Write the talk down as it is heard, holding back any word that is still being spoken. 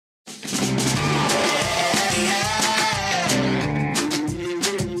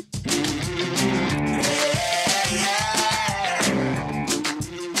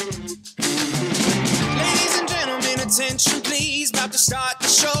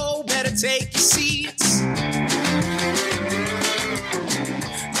go, better take your seats.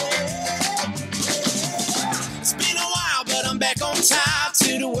 It's been a while, but I'm back on top.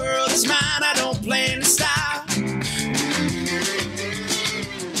 Till the world is mine, I don't plan to stop.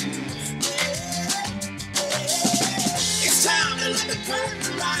 It's time to let the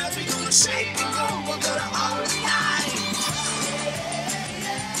curtain rise. We're gonna shake and go, we're gonna all night.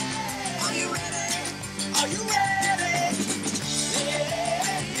 Are you ready? Are you ready?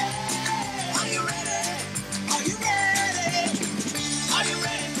 Are you ready? Are you ready? Are you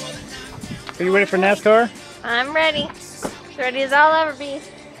ready for the night? Are you ready for NASCAR? I'm ready. As ready as I'll ever be.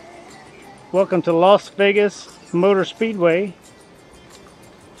 Welcome to Las Vegas Motor Speedway.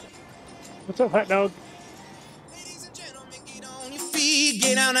 What's up, hot dog? Ladies and gentlemen, get on your feet,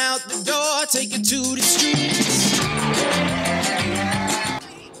 get on out the door, take it to the streets.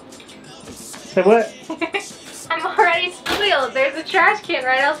 Say what? I'm already squealed. There's a trash can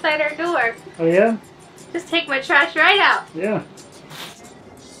right outside our door. Oh yeah? Just take my trash right out. Yeah.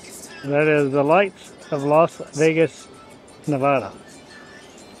 That is the lights of Las Vegas, Nevada.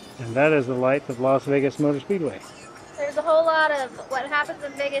 And that is the lights of Las Vegas Motor Speedway. There's a whole lot of what happens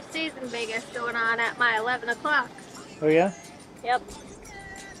in Vegas stays in Vegas going on at my 11 o'clock. Oh yeah? Yep.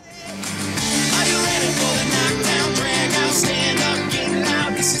 Are you ready for the knockdown, drag out, stand up, get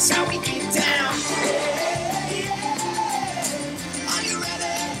loud, this is how we get down. Are you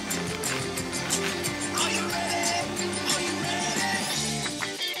ready? Are you ready? Are you ready?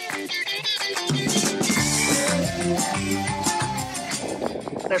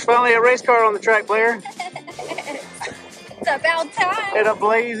 There's finally a race car on the track, Blair. It's about time. At a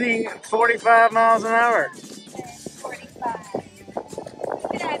blazing 45 miles an hour. 45.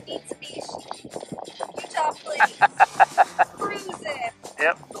 Look at that Mitsubishi. Utah plate. Cruising.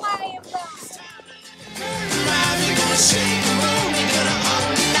 Yep. Flying by. We're gonna shake the room, we're gonna all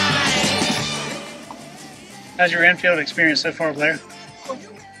night. How's your infield experience so far, Blair?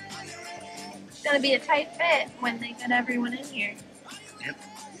 It's gonna be a tight fit when they get everyone in here. Yep.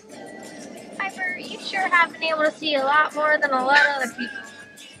 Piper, you sure have been able to see a lot more than a lot of other people.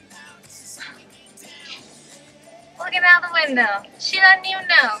 Looking out the window. She doesn't even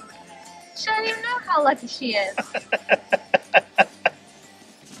know. She doesn't even know how lucky she is.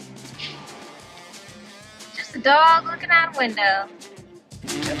 Just a dog looking out a window.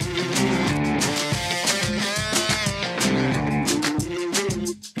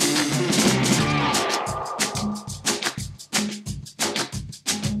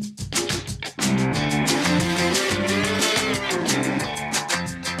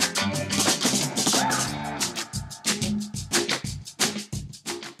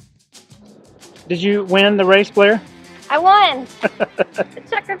 Did you win the race, Blair? I won! The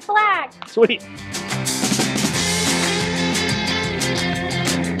checkered flag! Sweet.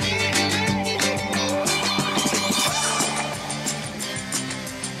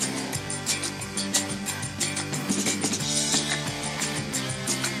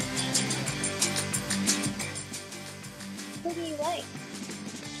 Who do you like?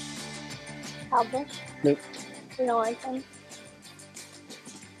 Albert? Nope. You don't like him?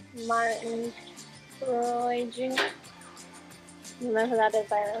 Martin Roy Jr. You know who that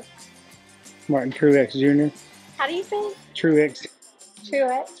is, I know. Martin Truex Jr. How do you say it? Truex.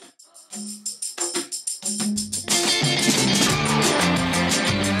 Truex.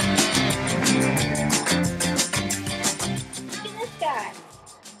 Look at this guy.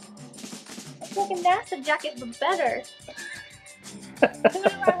 It's like a NASA jacket, but better. Who do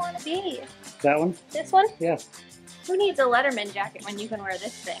I want to be? That one? This one? Yeah. Who needs a Letterman jacket when you can wear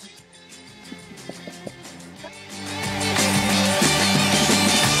this thing?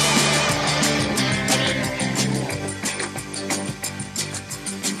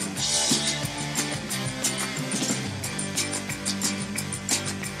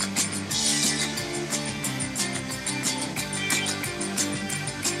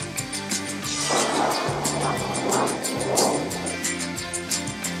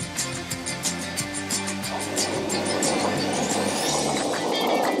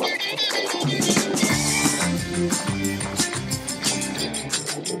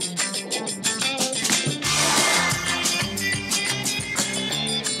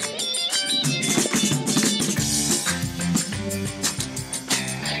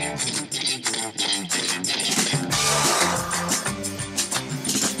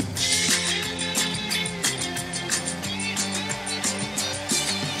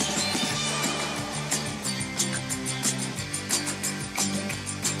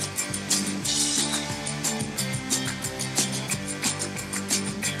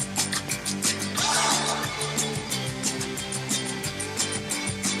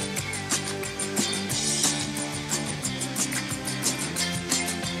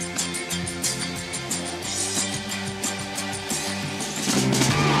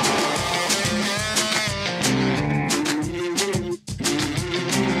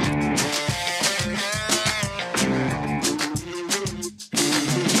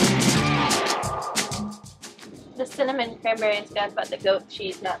 cinnamon cranberry is good, but the goat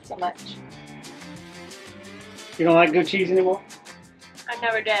cheese not so much. You don't like goat cheese anymore? I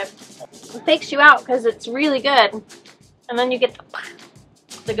never did. It fakes you out because it's really good, and then you get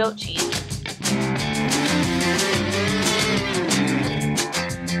the goat cheese.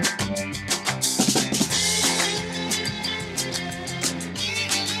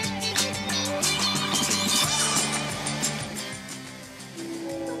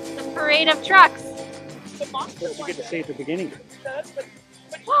 The parade of trucks. What you get to see at the beginning.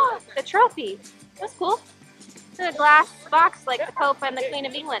 The trophy. That's cool. It's in a glass box like the Pope and the Queen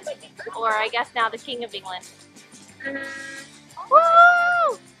of England. Or I guess now the King of England.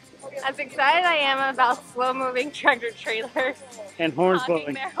 Woo! As excited I am about slow-moving tractor trailers And horns honking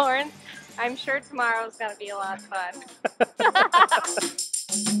blowing. their horns, I'm sure tomorrow's going to be a lot of fun.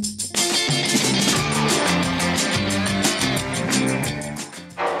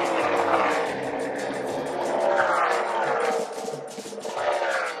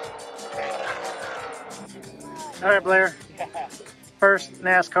 All right, Blair. First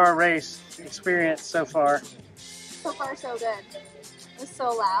NASCAR race experience so far. So far, so good. It was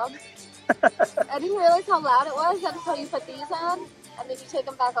so loud. I didn't realize how loud it was until you put these on, and then you take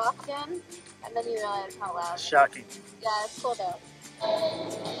them back off again, and then you realize how loud. Shocking. Yeah, it's cool though.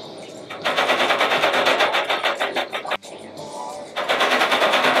 Oh!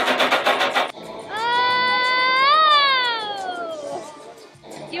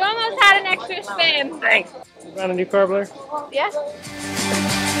 You almost had an extra spin. Thanks. You found a new car, Blair? Yeah.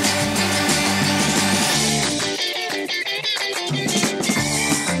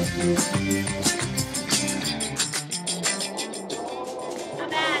 Not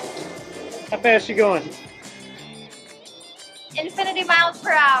bad. How fast you going? Infinity miles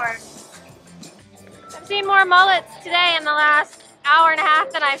per hour. I've seen more mullets today in the last hour and a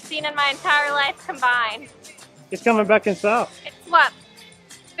half than I've seen in my entire life combined. It's coming back in style. It's what?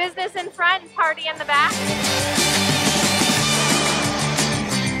 Business in front and party in the back?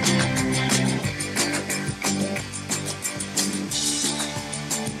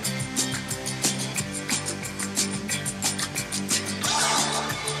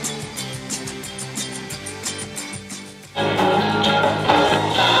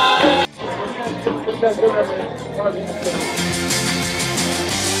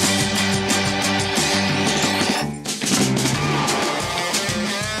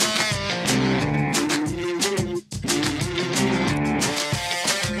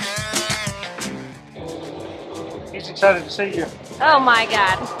 He's excited to see you. Oh my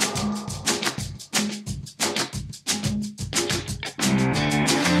god.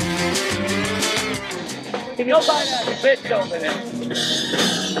 Nobody has a bitch over there.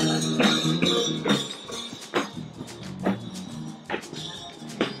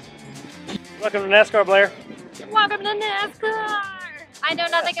 Welcome to NASCAR, Blair. Welcome to NASCAR! I know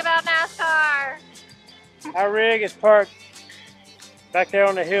nothing about NASCAR. Our rig is parked back there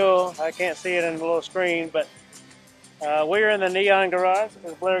on the hill. I can't see it in the little screen, but we're in the Neon Garage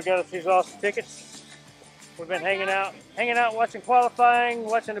because Blair got us these awesome tickets. We've been hanging out, watching qualifying,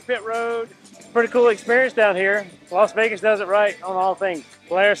 watching the pit road. Pretty cool experience down here. Las Vegas does it right on all things.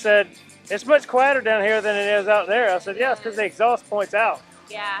 Blair said, it's much quieter down here than it is out there. I said, yeah, it's because the exhaust points out.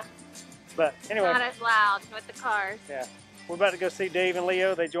 Yeah, But anyway. not as loud with the cars. Yeah. We're about to go see Dave and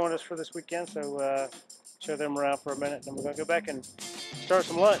Leo. They joined us for this weekend, so show them around for a minute. Then we're going to go back and start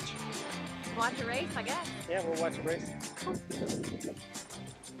some lunch. Watch a race, I guess. Yeah, we'll watch a race.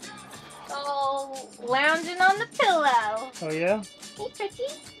 Oh, lounging on the pillow. Oh, yeah? Hey, Tricky.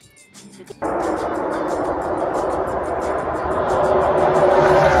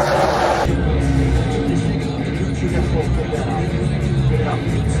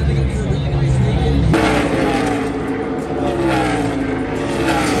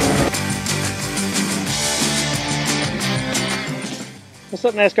 What's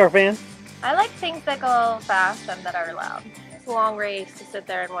up, NASCAR fan? I like things that go fast and that are loud. It's a long race to sit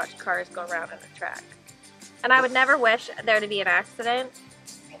there and watch cars go around on the track. And I would never wish there to be an accident,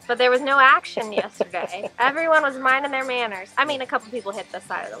 but there was no action yesterday. Everyone was minding their manners. I mean, a couple people hit the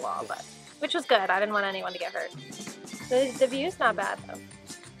side of the wall, but which was good. I didn't want anyone to get hurt. The view's not bad, though.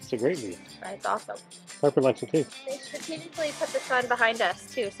 It's a great view. It's awesome. Harper likes it, too. They strategically put the sun behind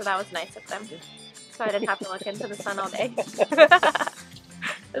us, too, so that was nice of them. So I didn't have to look into the sun all day.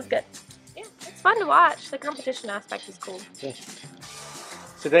 It was good. Yeah, it's fun to watch. The competition aspect is cool. Yeah.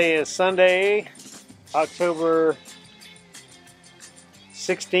 Today is Sunday, October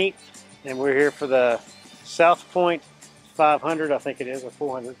 16th, and we're here for the South Point 500, I think it is, or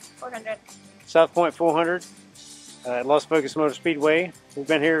 400. 400. South Point 400 at Las Vegas Motor Speedway. We've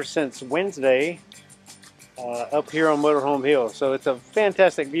been here since Wednesday. up here on Motorhome Hill. So it's a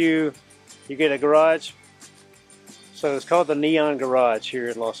fantastic view. You get a garage. So it's called the Neon Garage here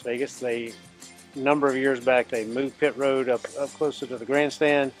in Las Vegas. A number of years back, they moved pit road up closer to the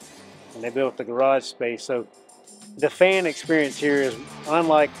grandstand, and they built the garage space. So the fan experience here is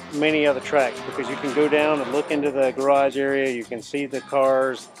unlike many other tracks because you can go down and look into the garage area. You can see the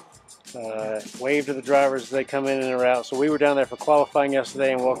cars, wave to the drivers as they come in and are out. So we were down there for qualifying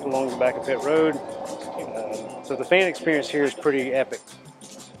yesterday and walked along the back of pit road. So the fan experience here is pretty epic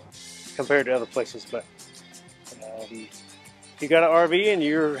compared to other places. But if you got an RV and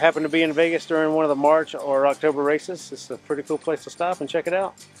you happen to be in Vegas during one of the March or October races, it's a pretty cool place to stop and check it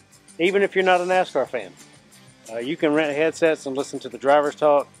out. Even if you're not a NASCAR fan. You can rent headsets and listen to the drivers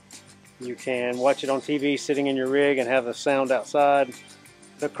talk. You can watch it on TV sitting in your rig and have the sound outside.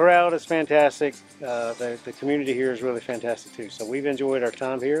 The crowd is fantastic. The community here is really fantastic too. So we've enjoyed our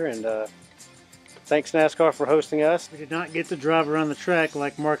time here, and thanks NASCAR for hosting us. We did not get to drive around the track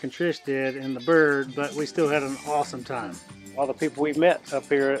like Mark and Trish did in the Bird, but we still had an awesome time. All the people we've met up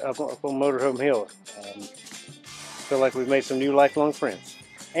here up on Motorhome Hill. Feel like we've made some new lifelong friends.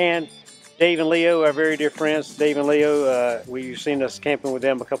 And Dave and Leo are very dear friends. Dave and Leo, we've seen us camping with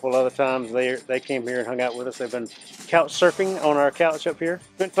them a couple other times. They came here and hung out with us. They've been couch surfing on our couch up here.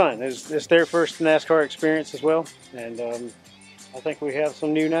 It's been fun. It's their first NASCAR experience as well. And I think we have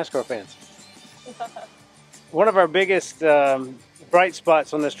some new NASCAR fans. One of our biggest bright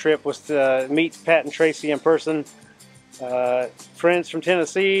spots on this trip was to meet Pat and Tracy in person. Friends from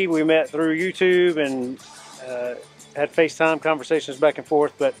Tennessee we met through YouTube and had FaceTime conversations back and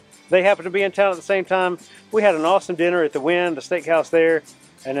forth, but they happened to be in town at the same time. We had an awesome dinner at the Wynn, the steakhouse there,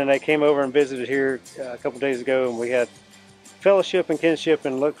 and then they came over and visited here a couple days ago, and we had fellowship and kinship,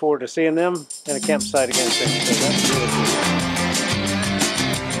 and look forward to seeing them in a campsite again soon. So that's really cool.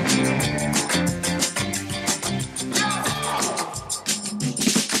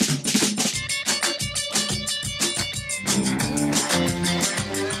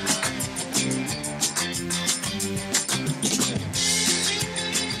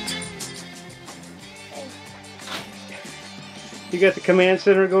 You got the command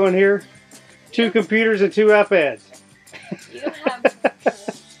center going here. 2 computers and 2 iPads. You have...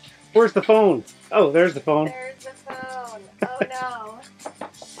 Where's the phone? Oh, there's the phone. There's the phone. Oh no.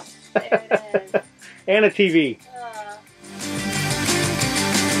 There it is. And a TV.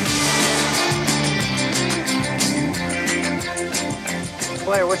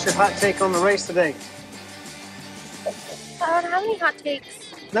 Blair, what's your hot take on the race today? I don't have any hot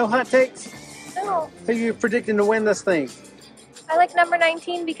takes. No hot takes? No. Who are you predicting to win this thing? I like number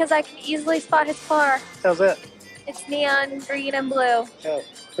 19 because I can easily spot his car. How's that? It's neon green and blue. Oh,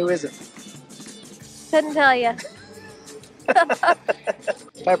 who is it? Couldn't tell you.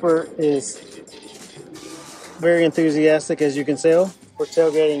 Piper is very enthusiastic, as you can tell. We're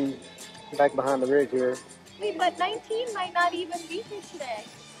tailgating back behind the rig here. Wait, but 19 might not even be here today.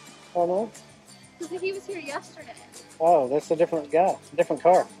 Oh no? Because he was here yesterday. Oh, that's a different guy, different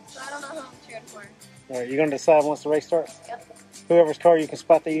car. So I don't know who I'm cheering for. All right, you're going to decide once the race starts? Yep. Whoever's car you can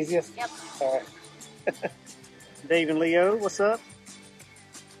spot the easiest? Yep. All right. Dave and Leo, what's up?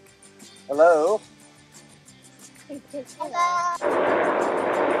 Hello.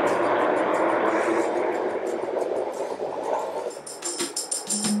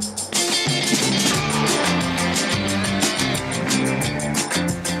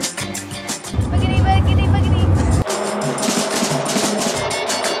 Boogity, boogity, boogity.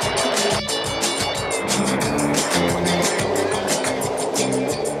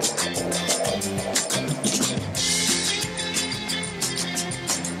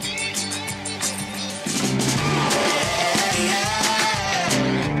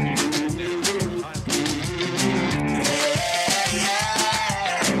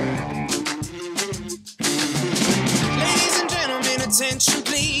 Ladies and gentlemen, attention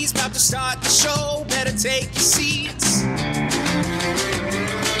please. About to start the show, better take your seats.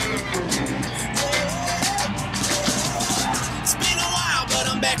 It's been a while, but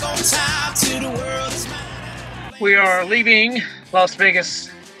I'm back on time to the world is mine. We are leaving Las Vegas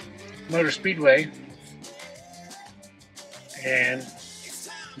Motor Speedway and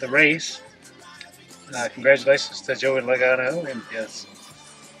the race. Congratulations to Joey Logano and his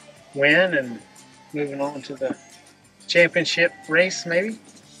win and moving on to the championship race, maybe.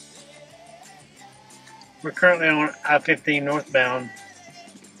 We're currently on I-15 northbound,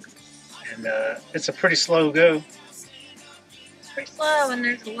 and it's a pretty slow go. It's pretty slow and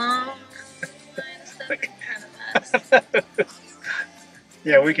there's a long line of stuff in front of us.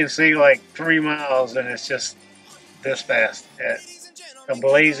 Yeah, we can see like 3 miles, and it's just this fast at a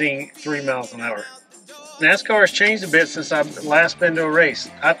blazing 3 miles an hour. NASCAR has changed a bit since I've last been to a race.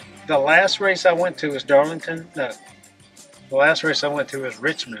 The last race I went to was Darlington. No, the last race I went to was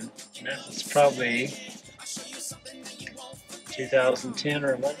Richmond. And that was probably 2010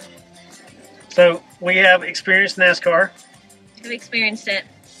 or 11. So we have experienced NASCAR. We've experienced it.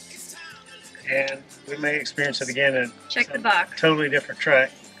 And we may experience it again at Check the box. Totally different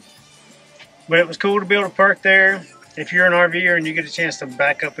track. But it was cool to be able to park there. If you're an RVer and you get a chance to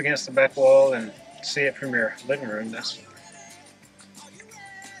back up against the back wall and see it from your living room, that's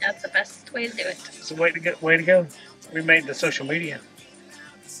the best way to do it. it's a way to go. We made the social media.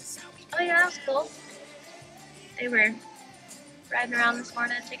 Oh yeah, that was cool. They were riding around this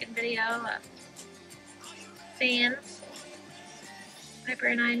morning taking video of fans. Piper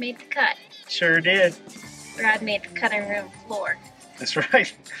and I made the cut. Sure did. Brad made the cutting room floor. That's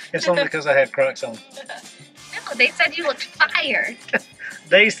right. It's only because I had Crocs on. No, they said you looked fire.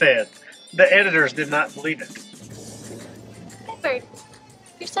 They said. The editors did not believe it. Piper,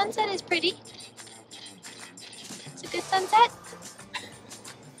 your sunset is pretty. It's a good sunset.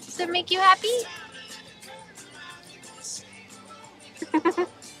 Does it make you happy?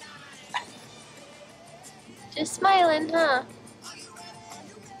 Just smiling, huh?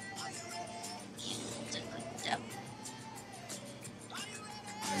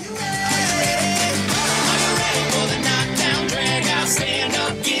 Stand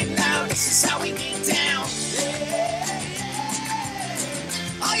up, get loud, this is how we get down.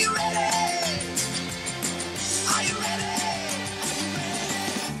 Are you ready? Are you ready?